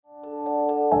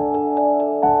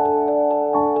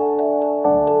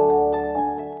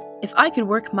If I could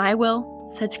work my will,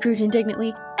 said Scrooge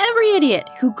indignantly, every idiot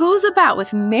who goes about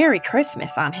with Merry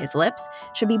Christmas on his lips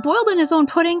should be boiled in his own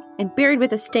pudding and buried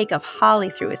with a stake of holly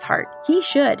through his heart. He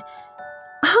should.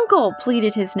 Uncle,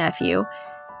 pleaded his nephew.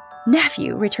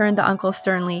 Nephew, returned the uncle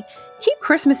sternly, keep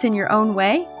Christmas in your own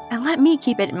way, and let me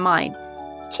keep it in mine.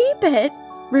 Keep it?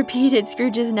 Repeated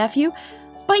Scrooge's nephew.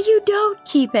 But you don't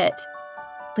keep it.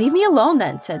 Leave me alone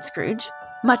then, said Scrooge.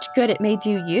 Much good it may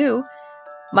do you.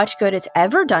 Much good it's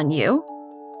ever done you.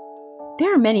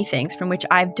 There are many things from which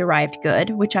I've derived good,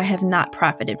 which I have not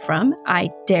profited from,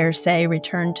 I dare say,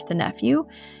 returned the nephew.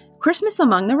 Christmas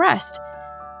among the rest.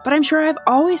 But I'm sure I've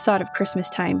always thought of Christmas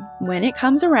time, when it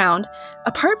comes around,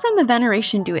 apart from the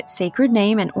veneration due its sacred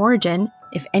name and origin,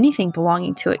 if anything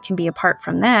belonging to it can be apart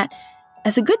from that,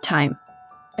 as a good time.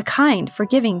 A kind,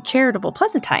 forgiving, charitable,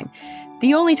 pleasant time.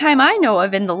 The only time I know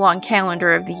of in the long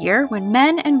calendar of the year when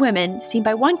men and women seem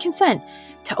by one consent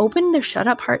to open their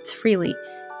shut-up hearts freely,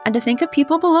 and to think of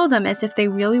people below them as if they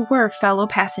really were fellow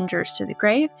passengers to the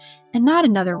grave, and not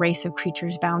another race of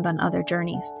creatures bound on other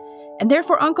journeys. And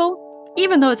therefore, Uncle,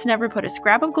 even though it's never put a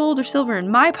scrap of gold or silver in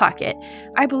my pocket,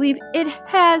 I believe it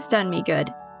has done me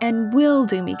good, and will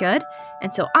do me good,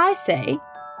 and so I say,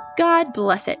 God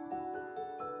bless it.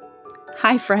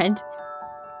 Hi, friend.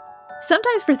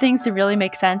 Sometimes for things to really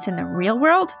make sense in the real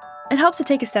world, it helps to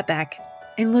take a step back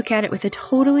and look at it with a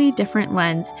totally different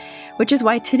lens, which is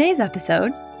why today's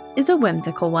episode is a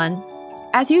whimsical one.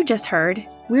 As you just heard,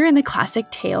 we're in the classic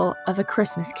tale of A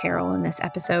Christmas Carol in this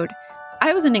episode.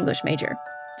 I was an English major,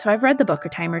 so I've read the book a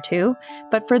time or two,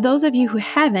 but for those of you who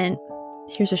haven't,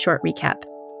 here's a short recap.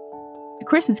 A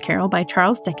Christmas Carol by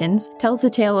Charles Dickens tells the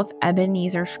tale of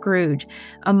Ebenezer Scrooge,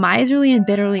 a miserly and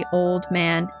bitterly old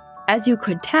man, as you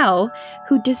could tell,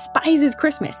 who despises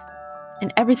Christmas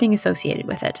and everything associated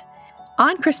with it.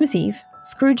 On Christmas Eve,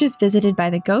 Scrooge is visited by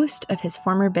the ghost of his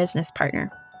former business partner,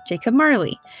 Jacob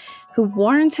Marley, who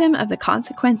warns him of the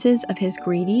consequences of his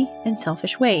greedy and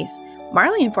selfish ways.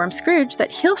 Marley informs Scrooge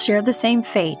that he'll share the same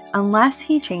fate unless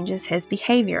he changes his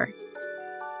behavior.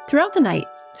 Throughout the night,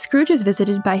 Scrooge is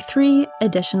visited by 3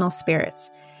 additional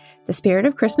spirits: the spirit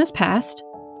of Christmas past,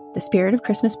 the spirit of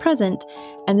Christmas present,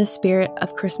 and the spirit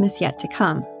of Christmas yet to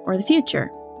come, or the future.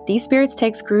 These spirits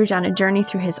take Scrooge on a journey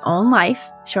through his own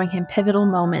life, showing him pivotal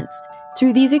moments.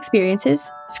 Through these experiences,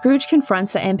 Scrooge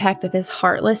confronts the impact of his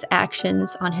heartless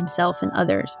actions on himself and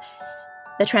others.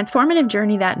 The transformative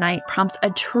journey that night prompts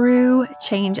a true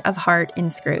change of heart in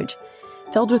Scrooge.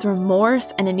 Filled with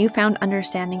remorse and a newfound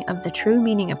understanding of the true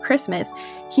meaning of Christmas,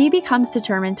 he becomes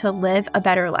determined to live a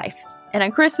better life. And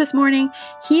on Christmas morning,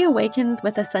 he awakens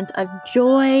with a sense of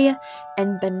joy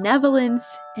and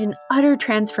benevolence and utter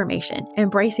transformation,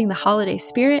 embracing the holiday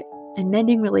spirit and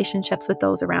mending relationships with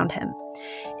those around him.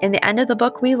 In the end of the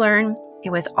book, we learn it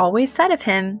was always said of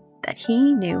him that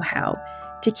he knew how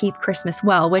to keep Christmas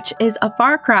well, which is a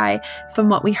far cry from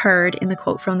what we heard in the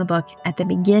quote from the book at the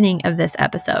beginning of this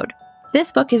episode.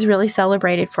 This book is really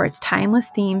celebrated for its timeless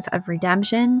themes of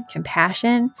redemption,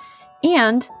 compassion,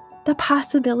 and the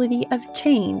possibility of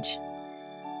change.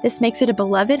 This makes it a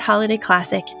beloved holiday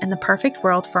classic and the perfect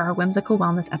world for our whimsical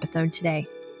wellness episode today.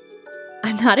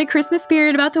 I'm not a Christmas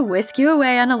spirit about to whisk you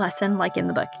away on a lesson like in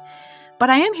the book, but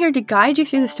I am here to guide you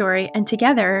through the story, and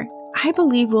together, I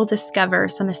believe we'll discover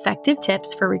some effective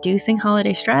tips for reducing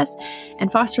holiday stress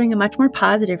and fostering a much more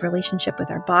positive relationship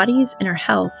with our bodies and our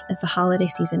health as the holiday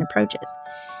season approaches.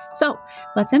 So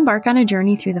let's embark on a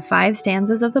journey through the 5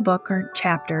 stanzas of the book or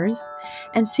chapters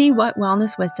and see what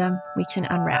wellness wisdom we can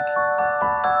unwrap.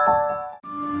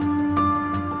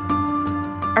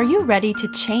 Are you ready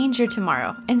to change your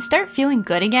tomorrow and start feeling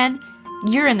good again?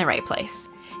 You're in the right place.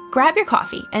 Grab your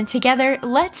coffee and together,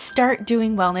 let's start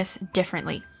doing wellness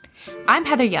differently. I'm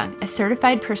Heather Young, a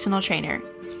certified personal trainer.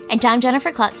 And I'm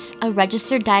Jennifer Klutz, a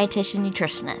registered dietitian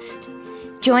nutritionist.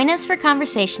 Join us for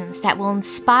conversations that will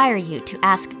inspire you to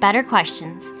ask better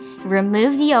questions,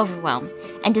 remove the overwhelm,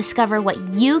 and discover what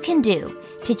you can do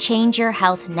to change your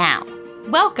health now.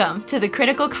 Welcome to the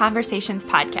Critical Conversations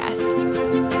podcast.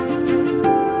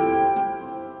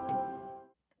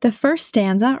 The first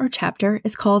stanza or chapter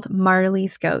is called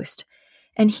Marley's Ghost.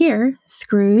 And here,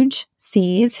 Scrooge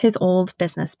sees his old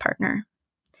business partner.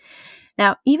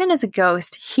 Now, even as a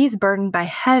ghost, he's burdened by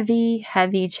heavy,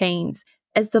 heavy chains.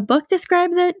 As the book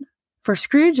describes it, for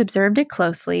Scrooge observed it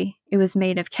closely, it was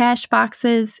made of cash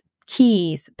boxes,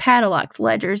 keys, padlocks,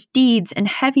 ledgers, deeds, and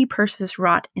heavy purses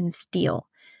wrought in steel.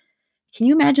 Can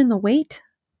you imagine the weight?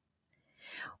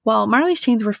 While Marley's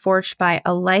chains were forged by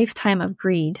a lifetime of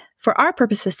greed, for our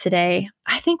purposes today,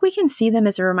 I think we can see them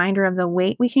as a reminder of the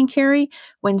weight we can carry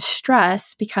when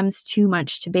stress becomes too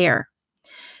much to bear.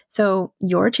 So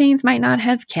your chains might not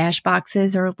have cash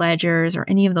boxes or ledgers or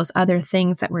any of those other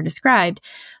things that were described,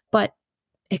 but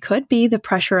it could be the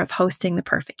pressure of hosting the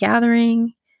perfect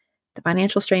gathering, the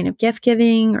financial strain of gift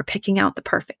giving or picking out the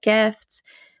perfect gifts,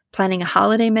 planning a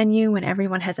holiday menu when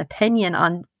everyone has opinion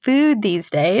on food these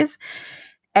days,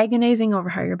 agonizing over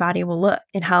how your body will look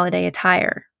in holiday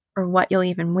attire or what you'll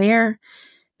even wear.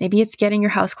 Maybe it's getting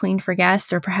your house cleaned for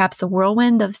guests or perhaps a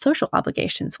whirlwind of social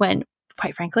obligations when,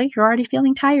 quite frankly, you're already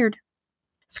feeling tired.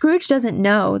 Scrooge doesn't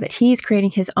know that he's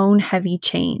creating his own heavy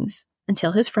chains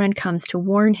until his friend comes to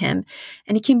warn him.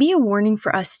 And it can be a warning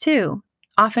for us too.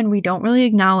 Often we don't really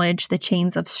acknowledge the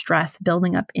chains of stress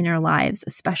building up in our lives,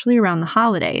 especially around the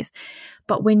holidays.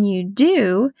 But when you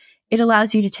do, it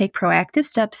allows you to take proactive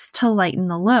steps to lighten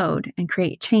the load and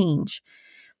create change.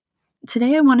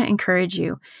 Today, I want to encourage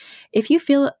you. If you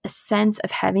feel a sense of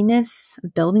heaviness,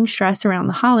 building stress around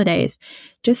the holidays,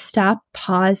 just stop,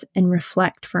 pause, and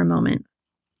reflect for a moment.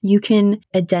 You can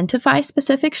identify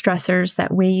specific stressors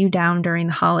that weigh you down during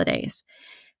the holidays.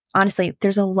 Honestly,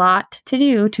 there's a lot to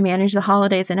do to manage the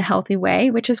holidays in a healthy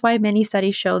way, which is why many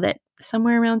studies show that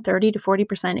somewhere around 30 to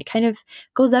 40%, it kind of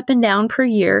goes up and down per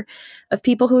year, of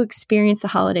people who experience the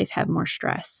holidays have more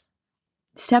stress.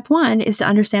 Step one is to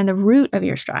understand the root of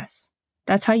your stress.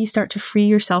 That's how you start to free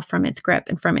yourself from its grip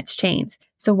and from its chains.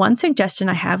 So one suggestion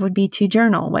I have would be to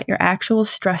journal what your actual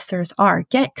stressors are.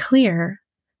 Get clear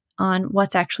on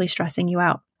what's actually stressing you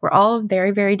out. We're all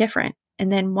very, very different.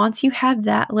 And then once you have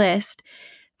that list,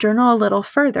 journal a little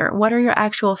further. What are your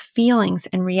actual feelings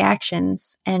and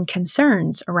reactions and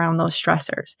concerns around those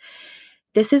stressors?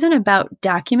 This isn't about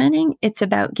documenting, it's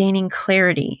about gaining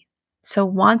clarity. So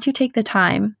once you take the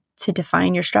time to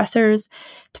define your stressors,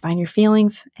 define your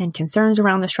feelings and concerns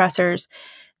around the stressors,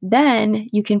 then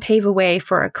you can pave a way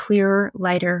for a clearer,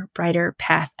 lighter, brighter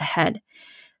path ahead.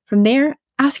 From there,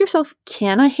 ask yourself,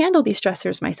 can I handle these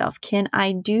stressors myself? Can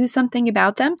I do something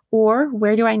about them? Or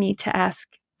where do I need to ask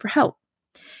for help?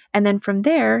 And then from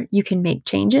there, you can make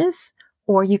changes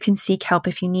or you can seek help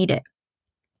if you need it.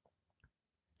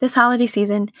 This holiday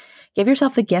season, give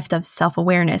yourself the gift of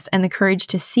self-awareness and the courage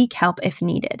to seek help if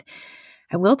needed.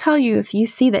 I will tell you, if you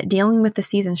see that dealing with the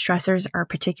season stressors are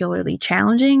particularly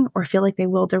challenging or feel like they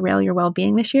will derail your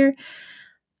well-being this year,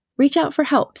 reach out for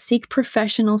help. Seek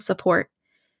professional support.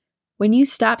 When you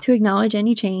stop to acknowledge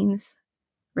any chains,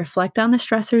 reflect on the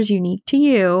stressors unique to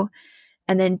you,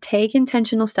 and then take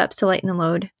intentional steps to lighten the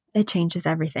load, it changes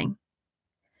everything.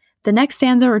 The next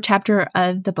stanza or chapter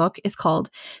of the book is called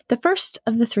The First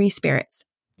of the Three Spirits.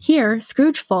 Here,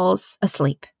 Scrooge falls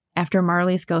asleep after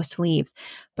Marley's ghost leaves,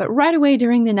 but right away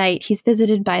during the night, he's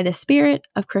visited by the spirit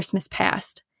of Christmas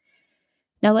past.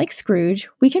 Now, like Scrooge,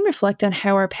 we can reflect on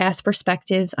how our past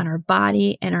perspectives on our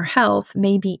body and our health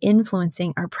may be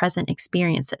influencing our present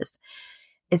experiences.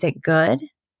 Is it good?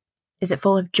 Is it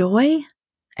full of joy?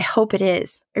 I hope it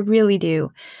is. I really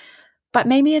do. But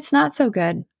maybe it's not so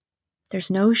good. There's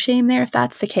no shame there if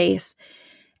that's the case.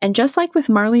 And just like with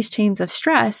Marley's chains of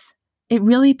stress, it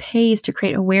really pays to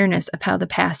create awareness of how the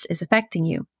past is affecting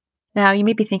you. Now, you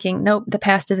may be thinking, nope, the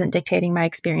past isn't dictating my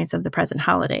experience of the present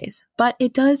holidays, but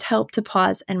it does help to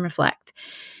pause and reflect.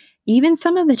 Even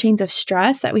some of the chains of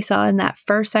stress that we saw in that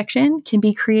first section can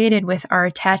be created with our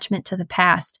attachment to the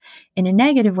past in a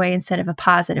negative way instead of a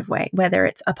positive way, whether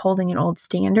it's upholding an old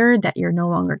standard that you're no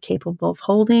longer capable of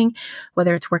holding,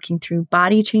 whether it's working through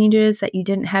body changes that you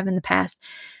didn't have in the past.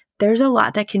 There's a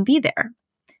lot that can be there.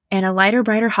 And a lighter,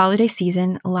 brighter holiday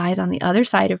season lies on the other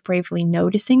side of bravely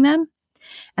noticing them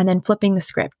and then flipping the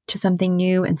script to something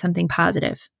new and something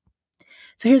positive.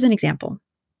 So here's an example.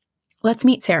 Let's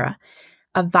meet Sarah,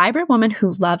 a vibrant woman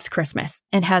who loves Christmas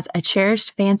and has a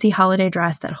cherished fancy holiday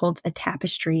dress that holds a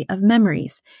tapestry of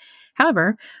memories.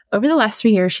 However, over the last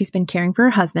 3 years, she's been caring for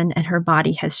her husband and her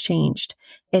body has changed.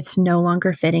 It's no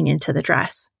longer fitting into the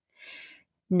dress.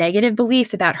 Negative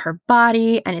beliefs about her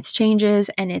body and its changes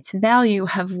and its value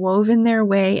have woven their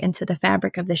way into the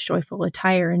fabric of this joyful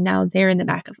attire, and now there in the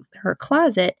back of her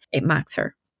closet, it mocks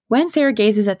her. When Sarah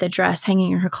gazes at the dress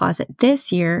hanging in her closet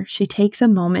this year, she takes a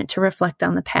moment to reflect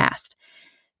on the past.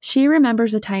 She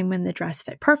remembers a time when the dress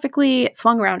fit perfectly, it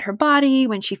swung around her body,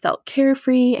 when she felt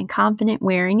carefree and confident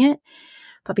wearing it.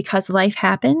 But because life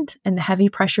happened and the heavy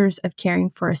pressures of caring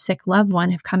for a sick loved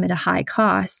one have come at a high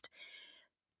cost,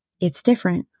 it's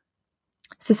different.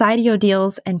 Societal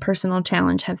deals and personal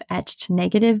challenge have etched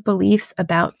negative beliefs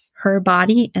about her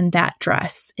body and that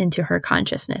dress into her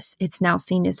consciousness. It's now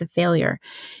seen as a failure.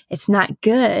 It's not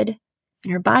good,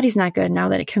 and her body's not good now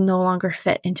that it can no longer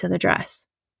fit into the dress.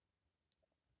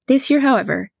 This year,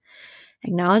 however,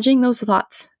 acknowledging those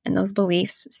thoughts and those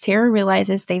beliefs, Sarah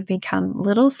realizes they've become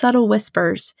little subtle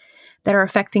whispers that are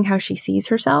affecting how she sees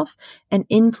herself and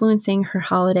influencing her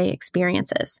holiday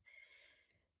experiences.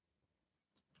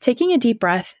 Taking a deep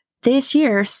breath, this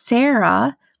year,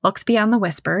 Sarah looks beyond the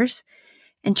whispers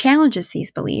and challenges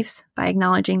these beliefs by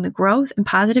acknowledging the growth and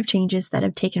positive changes that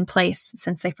have taken place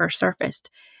since they first surfaced.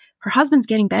 Her husband's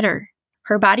getting better.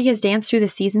 Her body has danced through the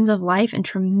seasons of life and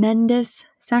tremendous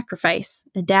sacrifice,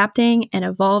 adapting and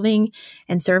evolving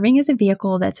and serving as a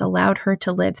vehicle that's allowed her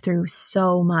to live through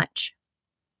so much.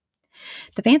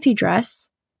 The fancy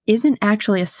dress isn't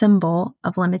actually a symbol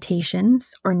of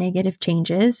limitations or negative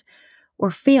changes or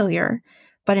failure,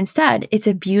 but instead it's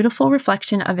a beautiful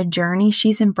reflection of a journey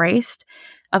she's embraced,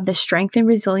 of the strength and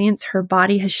resilience her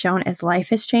body has shown as life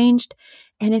has changed,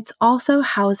 and it's also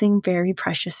housing very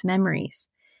precious memories.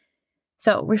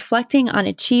 So, reflecting on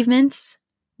achievements,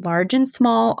 large and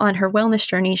small, on her wellness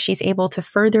journey, she's able to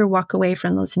further walk away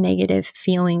from those negative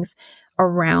feelings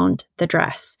around the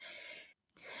dress.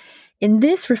 In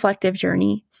this reflective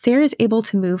journey, Sarah is able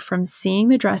to move from seeing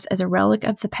the dress as a relic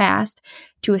of the past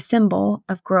to a symbol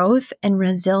of growth and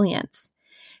resilience.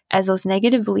 As those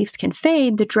negative beliefs can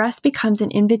fade, the dress becomes an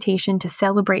invitation to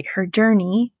celebrate her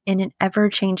journey in an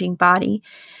ever-changing body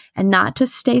and not to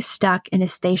stay stuck in a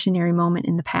stationary moment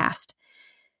in the past.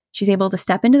 She's able to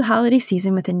step into the holiday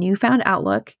season with a newfound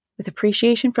outlook, with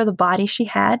appreciation for the body she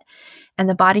had and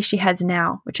the body she has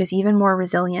now, which is even more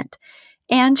resilient.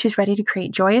 And she's ready to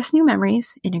create joyous new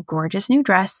memories in a gorgeous new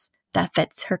dress that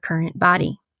fits her current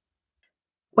body.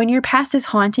 When your past is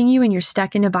haunting you and you're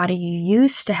stuck in a body you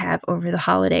used to have over the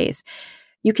holidays,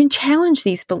 you can challenge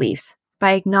these beliefs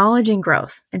by acknowledging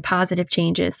growth and positive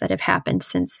changes that have happened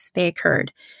since they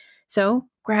occurred. So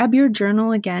grab your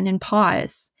journal again and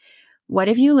pause. What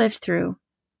have you lived through?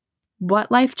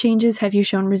 What life changes have you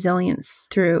shown resilience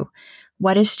through?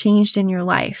 What has changed in your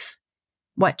life?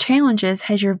 What challenges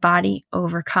has your body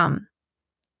overcome?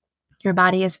 Your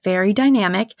body is very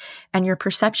dynamic, and your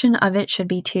perception of it should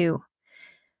be too.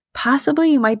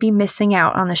 Possibly you might be missing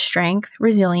out on the strength,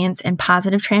 resilience, and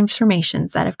positive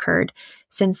transformations that have occurred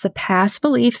since the past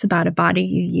beliefs about a body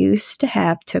you used to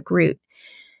have took root.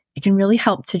 It can really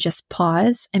help to just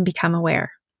pause and become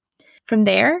aware. From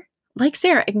there, like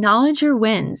Sarah, acknowledge your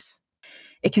wins.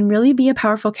 It can really be a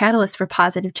powerful catalyst for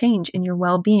positive change in your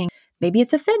well-being. Maybe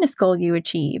it's a fitness goal you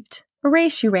achieved, a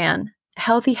race you ran, a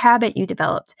healthy habit you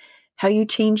developed, how you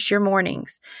changed your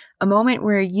mornings, a moment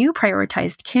where you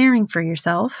prioritized caring for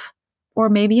yourself, or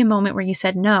maybe a moment where you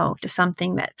said no to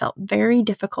something that felt very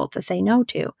difficult to say no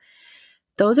to.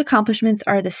 Those accomplishments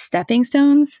are the stepping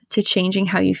stones to changing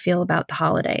how you feel about the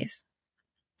holidays.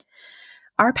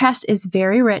 Our past is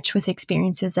very rich with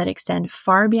experiences that extend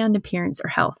far beyond appearance or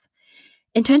health.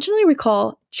 Intentionally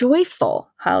recall joyful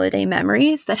holiday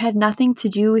memories that had nothing to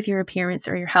do with your appearance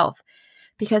or your health,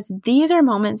 because these are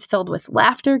moments filled with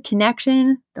laughter,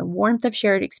 connection, the warmth of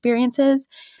shared experiences.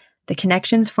 The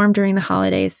connections formed during the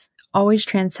holidays always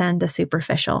transcend the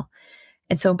superficial.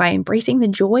 And so by embracing the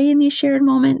joy in these shared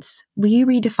moments, we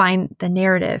redefine the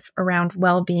narrative around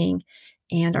well-being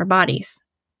and our bodies.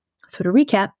 So to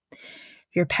recap,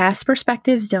 your past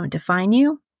perspectives don't define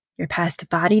you. Your past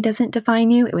body doesn't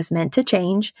define you. It was meant to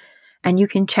change. And you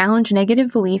can challenge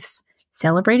negative beliefs,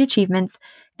 celebrate achievements,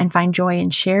 and find joy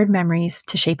in shared memories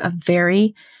to shape a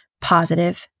very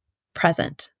positive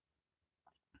present.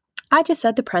 I just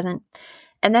said the present,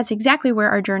 and that's exactly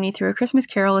where our journey through A Christmas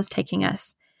Carol is taking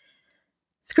us.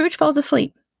 Scrooge falls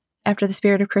asleep after the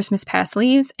spirit of Christmas past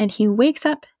leaves, and he wakes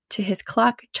up to his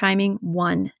clock chiming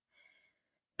 1.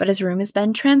 But his room has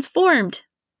been transformed.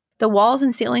 The walls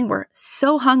and ceiling were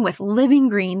so hung with living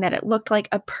green that it looked like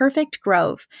a perfect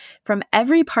grove, from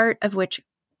every part of which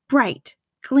bright,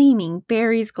 gleaming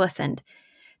berries glistened.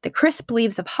 The crisp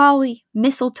leaves of holly,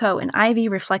 mistletoe, and ivy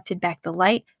reflected back the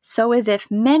light, so as if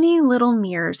many little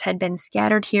mirrors had been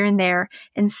scattered here and there,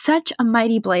 and such a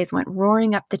mighty blaze went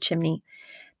roaring up the chimney.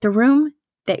 The room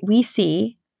that we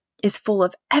see is full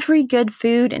of every good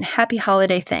food and happy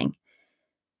holiday thing.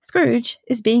 Scrooge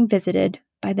is being visited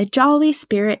by the jolly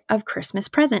spirit of Christmas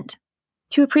present.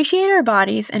 To appreciate our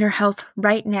bodies and our health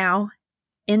right now,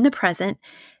 in the present,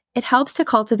 it helps to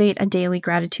cultivate a daily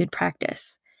gratitude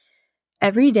practice.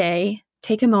 Every day,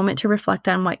 take a moment to reflect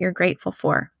on what you're grateful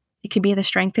for. It could be the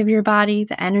strength of your body,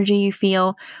 the energy you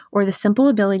feel, or the simple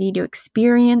ability to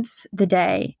experience the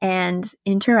day and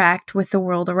interact with the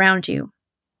world around you.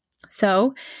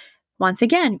 So, once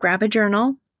again, grab a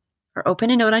journal or open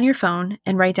a note on your phone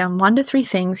and write down 1 to 3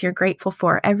 things you're grateful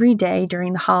for every day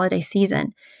during the holiday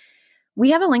season.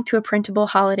 We have a link to a printable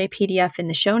holiday PDF in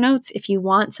the show notes if you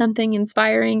want something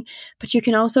inspiring, but you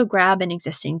can also grab an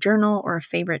existing journal or a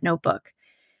favorite notebook.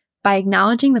 By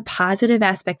acknowledging the positive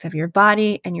aspects of your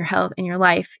body and your health and your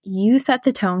life, you set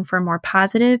the tone for a more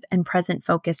positive and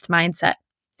present-focused mindset.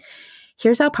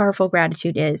 Here's how powerful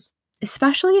gratitude is,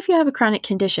 especially if you have a chronic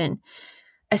condition.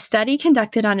 A study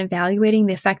conducted on evaluating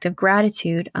the effect of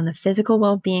gratitude on the physical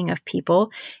well-being of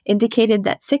people indicated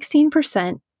that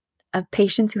 16% of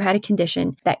patients who had a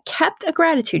condition that kept a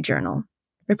gratitude journal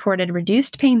reported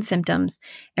reduced pain symptoms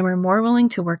and were more willing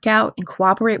to work out and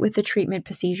cooperate with the treatment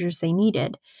procedures they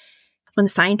needed. When the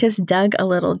scientists dug a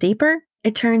little deeper,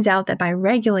 it turns out that by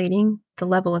regulating the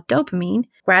level of dopamine,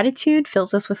 gratitude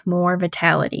fills us with more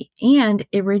vitality and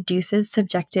it reduces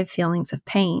subjective feelings of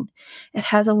pain. It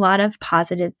has a lot of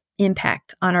positive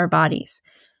impact on our bodies.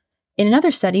 In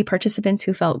another study, participants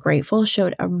who felt grateful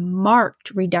showed a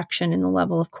marked reduction in the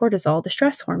level of cortisol, the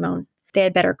stress hormone. They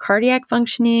had better cardiac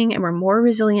functioning and were more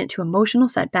resilient to emotional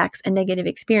setbacks and negative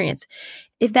experience.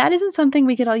 If that isn't something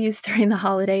we could all use during the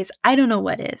holidays, I don't know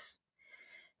what is.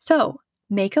 So,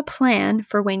 make a plan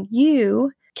for when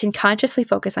you can consciously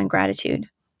focus on gratitude.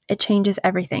 It changes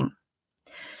everything.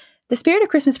 The spirit of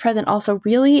Christmas present also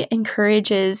really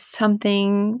encourages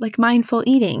something like mindful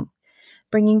eating,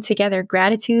 bringing together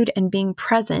gratitude and being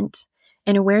present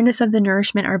and awareness of the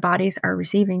nourishment our bodies are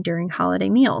receiving during holiday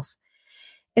meals.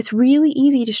 It's really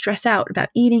easy to stress out about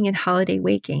eating and holiday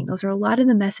weight gain. Those are a lot of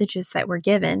the messages that we're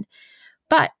given.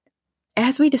 But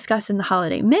as we discuss in the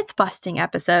holiday myth-busting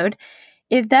episode,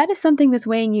 if that is something that's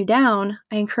weighing you down,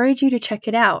 I encourage you to check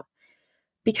it out.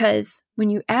 Because when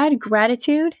you add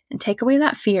gratitude and take away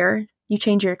that fear, you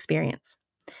change your experience.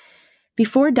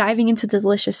 Before diving into the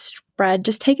delicious spread,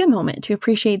 just take a moment to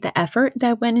appreciate the effort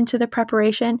that went into the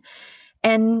preparation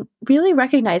and really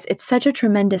recognize it's such a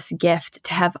tremendous gift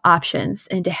to have options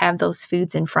and to have those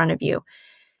foods in front of you.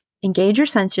 Engage your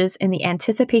senses in the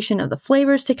anticipation of the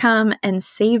flavors to come and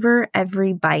savor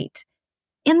every bite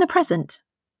in the present.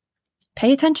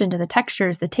 Pay attention to the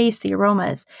textures, the taste, the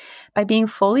aromas. By being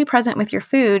fully present with your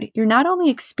food, you're not only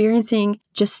experiencing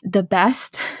just the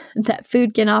best that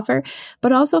food can offer,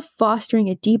 but also fostering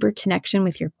a deeper connection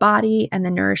with your body and the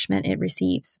nourishment it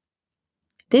receives.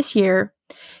 This year,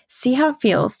 see how it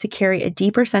feels to carry a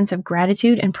deeper sense of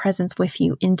gratitude and presence with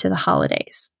you into the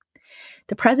holidays.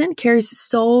 The present carries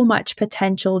so much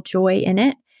potential joy in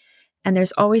it, and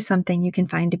there's always something you can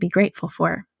find to be grateful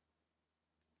for.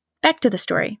 Back to the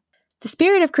story. The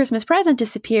spirit of Christmas present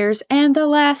disappears, and the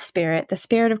last spirit, the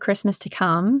spirit of Christmas to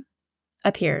come,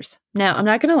 appears. Now, I'm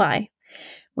not going to lie.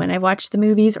 When I watched the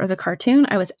movies or the cartoon,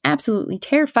 I was absolutely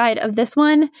terrified of this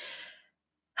one.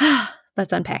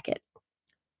 Let's unpack it.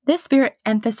 This spirit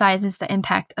emphasizes the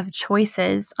impact of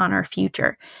choices on our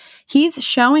future. He's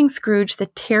showing Scrooge the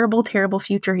terrible, terrible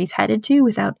future he's headed to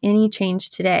without any change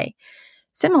today.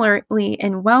 Similarly,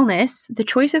 in wellness, the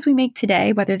choices we make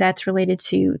today, whether that's related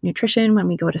to nutrition, when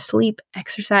we go to sleep,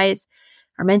 exercise,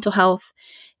 our mental health,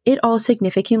 it all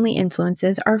significantly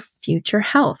influences our future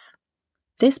health.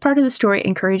 This part of the story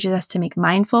encourages us to make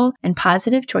mindful and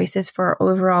positive choices for our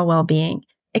overall well-being.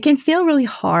 It can feel really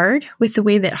hard with the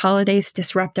way that holidays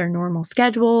disrupt our normal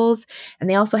schedules, and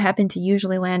they also happen to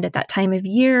usually land at that time of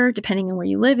year, depending on where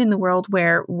you live in the world,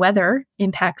 where weather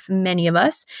impacts many of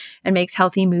us and makes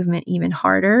healthy movement even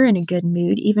harder and a good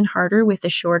mood even harder with the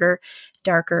shorter,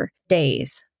 darker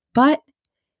days. But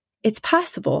it's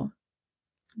possible.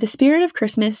 The spirit of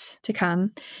Christmas to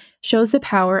come shows the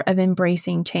power of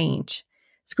embracing change.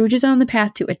 Scrooge is on the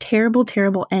path to a terrible,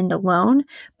 terrible end alone,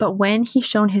 but when he's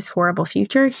shown his horrible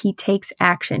future, he takes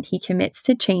action. He commits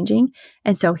to changing,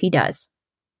 and so he does.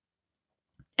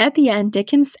 At the end,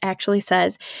 Dickens actually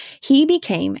says, he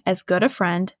became as good a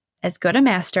friend, as good a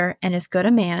master, and as good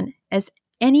a man as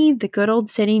any the good old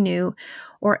city knew,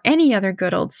 or any other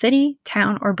good old city,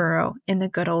 town, or borough in the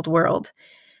good old world.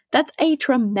 That's a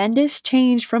tremendous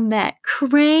change from that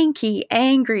cranky,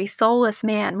 angry, soulless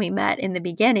man we met in the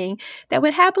beginning that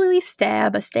would happily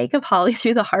stab a stake of holly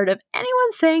through the heart of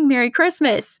anyone saying Merry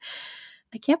Christmas.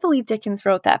 I can't believe Dickens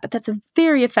wrote that, but that's a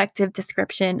very effective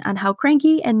description on how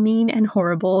cranky and mean and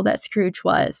horrible that Scrooge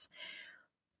was.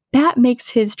 That makes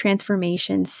his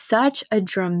transformation such a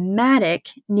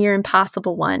dramatic, near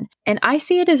impossible one, and I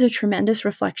see it as a tremendous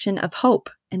reflection of hope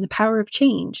and the power of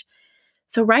change.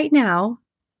 So right now,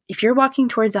 if you're walking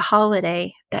towards a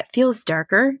holiday that feels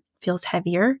darker, feels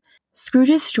heavier,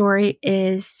 Scrooge's story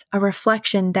is a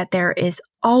reflection that there is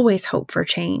always hope for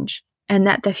change and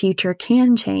that the future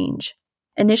can change.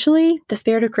 Initially, the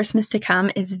spirit of Christmas to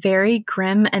come is very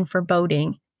grim and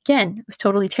foreboding. Again, I was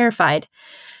totally terrified.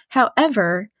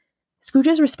 However,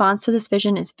 Scrooge's response to this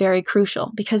vision is very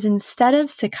crucial because instead of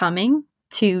succumbing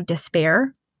to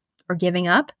despair or giving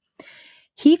up,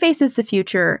 he faces the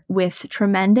future with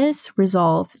tremendous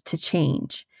resolve to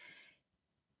change.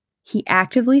 He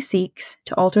actively seeks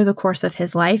to alter the course of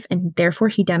his life, and therefore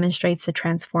he demonstrates the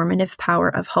transformative power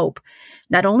of hope.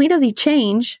 Not only does he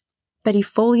change, but he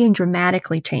fully and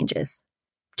dramatically changes.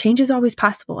 Change is always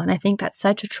possible, and I think that's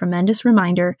such a tremendous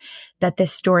reminder that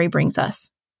this story brings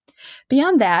us.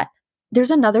 Beyond that,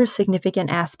 there's another significant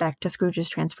aspect to Scrooge's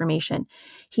transformation.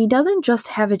 He doesn't just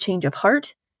have a change of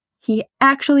heart, he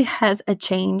actually has a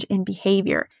change in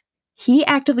behavior. He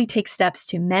actively takes steps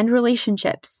to mend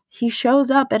relationships. He shows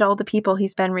up at all the people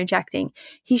he's been rejecting.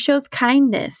 He shows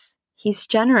kindness. He's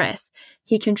generous.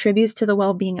 He contributes to the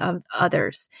well-being of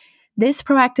others. This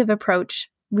proactive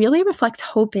approach really reflects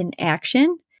hope in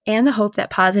action and the hope that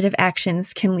positive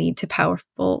actions can lead to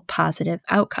powerful, positive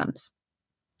outcomes.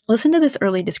 Listen to this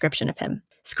early description of him.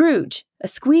 Scrooge, a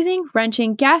squeezing,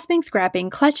 wrenching, gasping,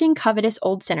 scrapping, clutching, covetous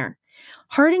old sinner,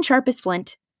 hard and sharp as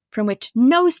flint, from which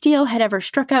no steel had ever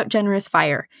struck out generous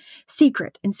fire,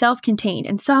 secret and self-contained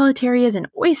and solitary as an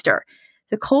oyster.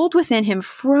 The cold within him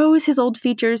froze his old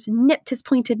features, nipped his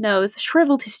pointed nose,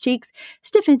 shriveled his cheeks,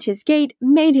 stiffened his gait,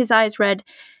 made his eyes red,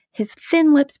 his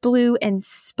thin lips blue, and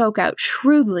spoke out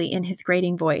shrewdly in his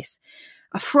grating voice.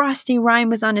 A frosty rime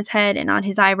was on his head and on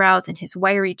his eyebrows and his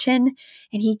wiry chin,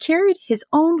 and he carried his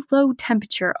own low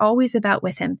temperature always about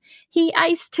with him. He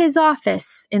iced his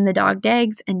office in the dog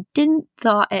dags and didn't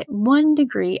thaw at 1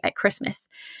 degree at Christmas.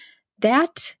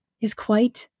 That is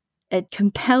quite a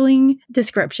compelling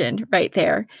description right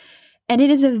there. And it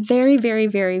is a very, very,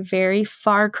 very, very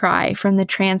far cry from the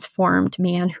transformed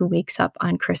man who wakes up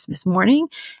on Christmas morning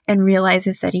and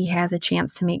realizes that he has a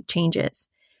chance to make changes.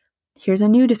 Here's a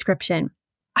new description.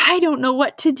 I don't know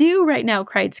what to do right now,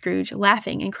 cried Scrooge,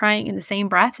 laughing and crying in the same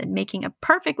breath and making a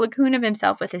perfect lagoon of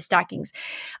himself with his stockings.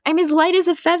 I'm as light as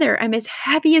a feather. I'm as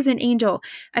happy as an angel.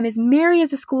 I'm as merry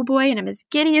as a schoolboy, and I'm as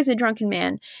giddy as a drunken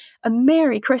man. A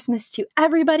Merry Christmas to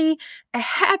everybody. A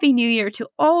Happy New Year to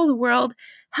all the world.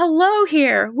 Hello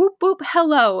here. Whoop, whoop,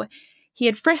 hello. He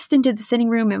had frisked into the sitting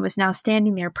room and was now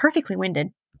standing there perfectly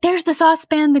winded. There's the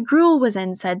saucepan the gruel was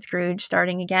in, said Scrooge,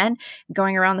 starting again,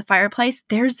 going around the fireplace.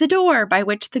 There's the door by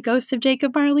which the ghost of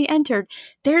Jacob Marley entered.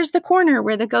 There's the corner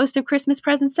where the ghost of Christmas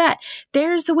present sat.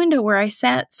 There's the window where I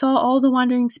saw all the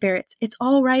wandering spirits. It's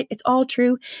all right. It's all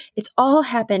true. It's all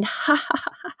happened. Ha ha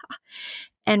ha ha.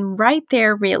 And right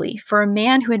there, really, for a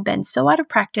man who had been so out of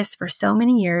practice for so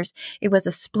many years, it was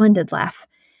a splendid laugh.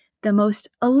 The most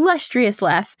illustrious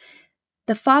laugh.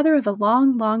 The father of a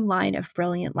long, long line of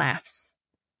brilliant laughs.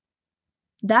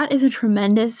 That is a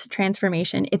tremendous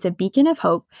transformation. It's a beacon of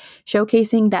hope,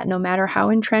 showcasing that no matter how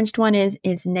entrenched one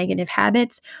is negative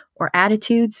habits or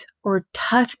attitudes or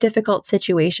tough, difficult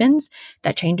situations,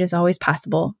 that change is always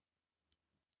possible.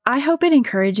 I hope it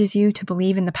encourages you to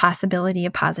believe in the possibility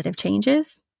of positive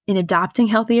changes, in adopting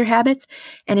healthier habits,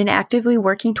 and in actively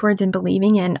working towards and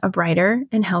believing in a brighter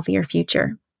and healthier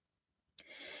future.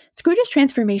 Scrooge's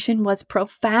transformation was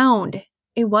profound.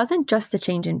 It wasn't just a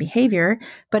change in behavior,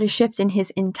 but a shift in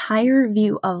his entire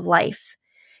view of life.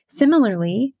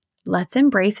 Similarly, let's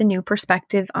embrace a new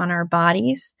perspective on our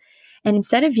bodies, and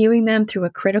instead of viewing them through a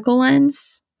critical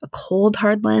lens, a cold,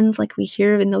 hard lens like we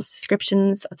hear in those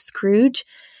descriptions of Scrooge,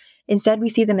 instead we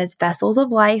see them as vessels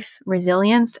of life,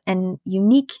 resilience, and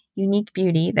unique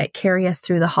beauty that carry us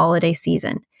through the holiday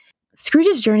season.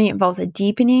 Scrooge's journey involves a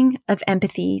deepening of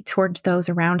empathy towards those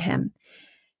around him.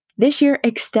 This year,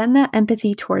 extend that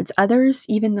empathy towards others,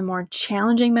 even the more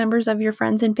challenging members of your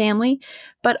friends and family,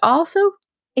 but also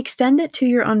extend it to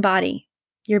your own body.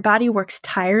 Your body works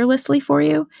tirelessly for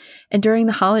you, and during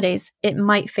the holidays, it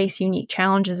might face unique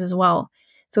challenges as well.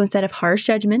 So instead of harsh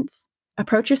judgments,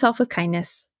 approach yourself with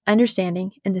kindness,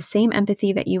 understanding, and the same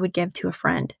empathy that you would give to a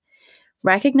friend.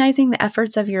 Recognizing the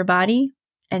efforts of your body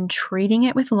and treating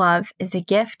it with love is a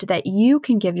gift that you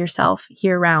can give yourself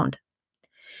year-round.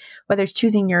 Whether it's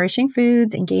choosing nourishing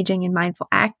foods, engaging in mindful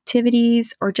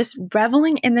activities, or just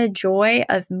reveling in the joy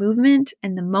of movement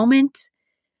and the moment,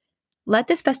 let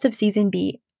this festive season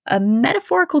be a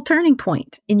metaphorical turning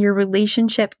point in your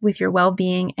relationship with your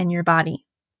well-being and your body.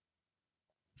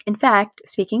 In fact,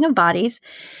 speaking of bodies,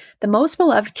 the most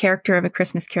beloved character of A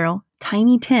Christmas Carol,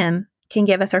 Tiny Tim, can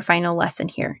give us our final lesson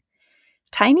here.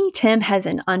 Tiny Tim has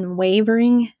an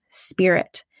unwavering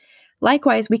spirit.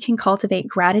 Likewise, we can cultivate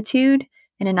gratitude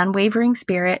and an unwavering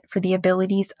spirit for the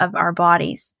abilities of our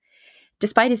bodies.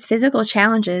 Despite his physical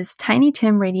challenges, Tiny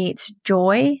Tim radiates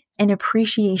joy and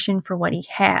appreciation for what he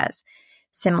has.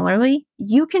 Similarly,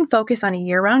 you can focus on a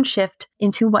year-round shift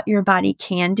into what your body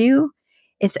can do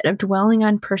instead of dwelling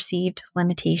on perceived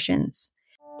limitations.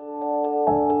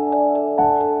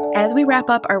 As we wrap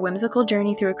up our whimsical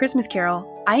journey through A Christmas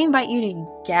Carol, I invite you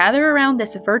to gather around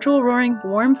this virtual roaring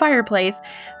warm fireplace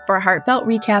for a heartfelt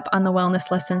recap on the wellness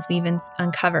lessons we've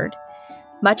uncovered.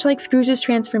 Much like Scrooge's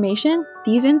transformation,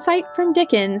 these insights from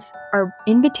Dickens are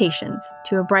invitations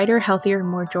to a brighter, healthier,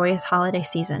 more joyous holiday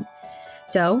season.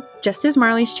 So, just as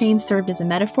Marley's chain served as a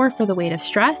metaphor for the weight of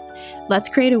stress, let's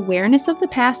create awareness of the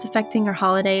past affecting our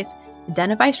holidays,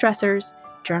 identify stressors,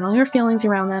 journal your feelings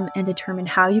around them, and determine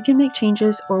how you can make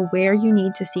changes or where you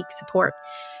need to seek support.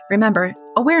 Remember,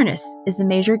 awareness is the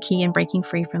major key in breaking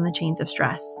free from the chains of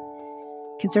stress.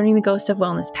 Concerning the ghost of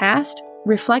wellness past,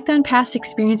 reflect on past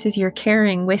experiences you're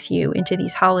carrying with you into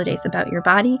these holidays about your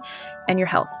body and your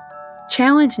health.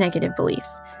 Challenge negative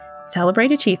beliefs,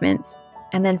 celebrate achievements,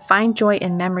 and then find joy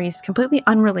in memories completely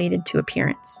unrelated to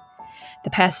appearance. The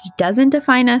past doesn't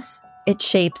define us, it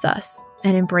shapes us,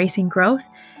 and embracing growth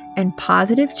and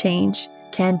positive change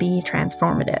can be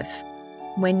transformative.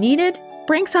 When needed,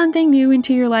 bring something new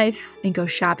into your life and go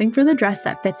shopping for the dress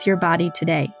that fits your body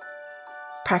today.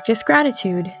 Practice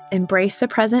gratitude, embrace the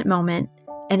present moment,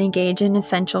 and engage in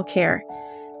essential care.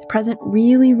 The present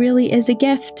really, really is a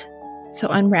gift, so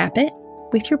unwrap it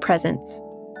with your presence.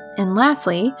 And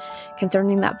lastly,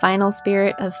 concerning that final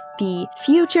spirit of the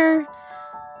future,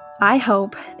 I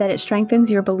hope that it strengthens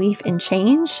your belief in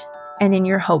change and in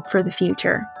your hope for the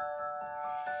future.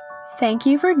 Thank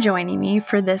you for joining me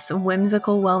for this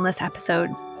whimsical wellness episode.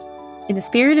 In the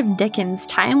spirit of Dickens'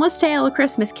 timeless tale, A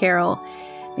Christmas Carol,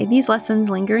 may these lessons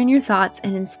linger in your thoughts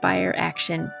and inspire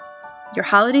action. Your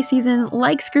holiday season,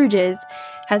 like Scrooge's,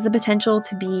 has the potential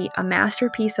to be a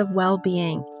masterpiece of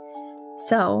well-being.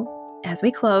 So, as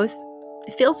we close,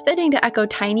 it feels fitting to echo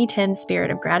Tiny Tim's spirit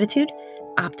of gratitude,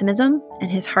 optimism, and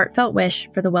his heartfelt wish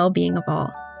for the well-being of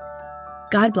all.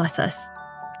 God bless us,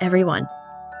 everyone.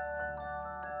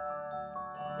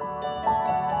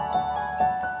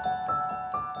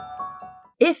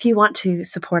 If you want to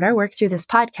support our work through this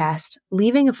podcast,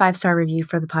 leaving a 5-star review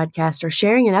for the podcast or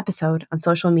sharing an episode on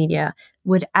social media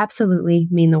would absolutely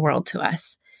mean the world to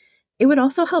us. It would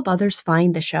also help others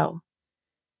find the show.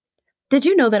 Did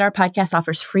you know that our podcast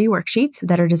offers free worksheets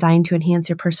that are designed to enhance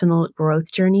your personal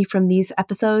growth journey from these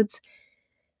episodes?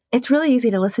 It's really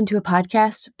easy to listen to a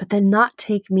podcast, but then not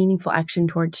take meaningful action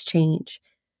towards change.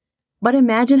 But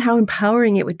imagine how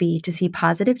empowering it would be to see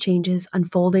positive changes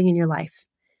unfolding in your life.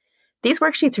 These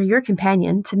worksheets are your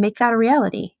companion to make that a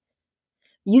reality.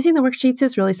 Using the worksheets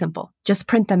is really simple. Just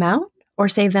print them out or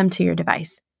save them to your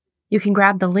device. You can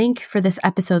grab the link for this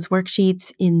episode's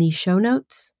worksheets in the show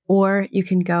notes, or you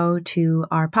can go to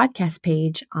our podcast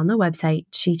page on the website,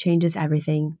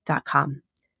 shechangeseverything.com.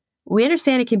 We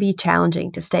understand it can be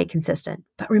challenging to stay consistent,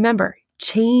 but remember,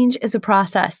 change is a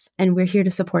process, and we're here to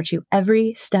support you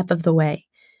every step of the way.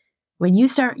 When you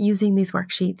start using these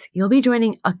worksheets, you'll be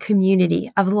joining a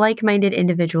community of like-minded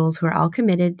individuals who are all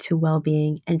committed to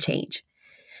well-being and change.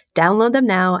 Download them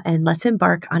now and let's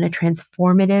embark on a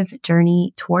transformative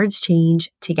journey towards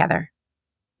change together.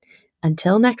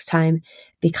 Until next time,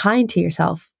 be kind to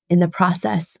yourself in the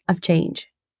process of change.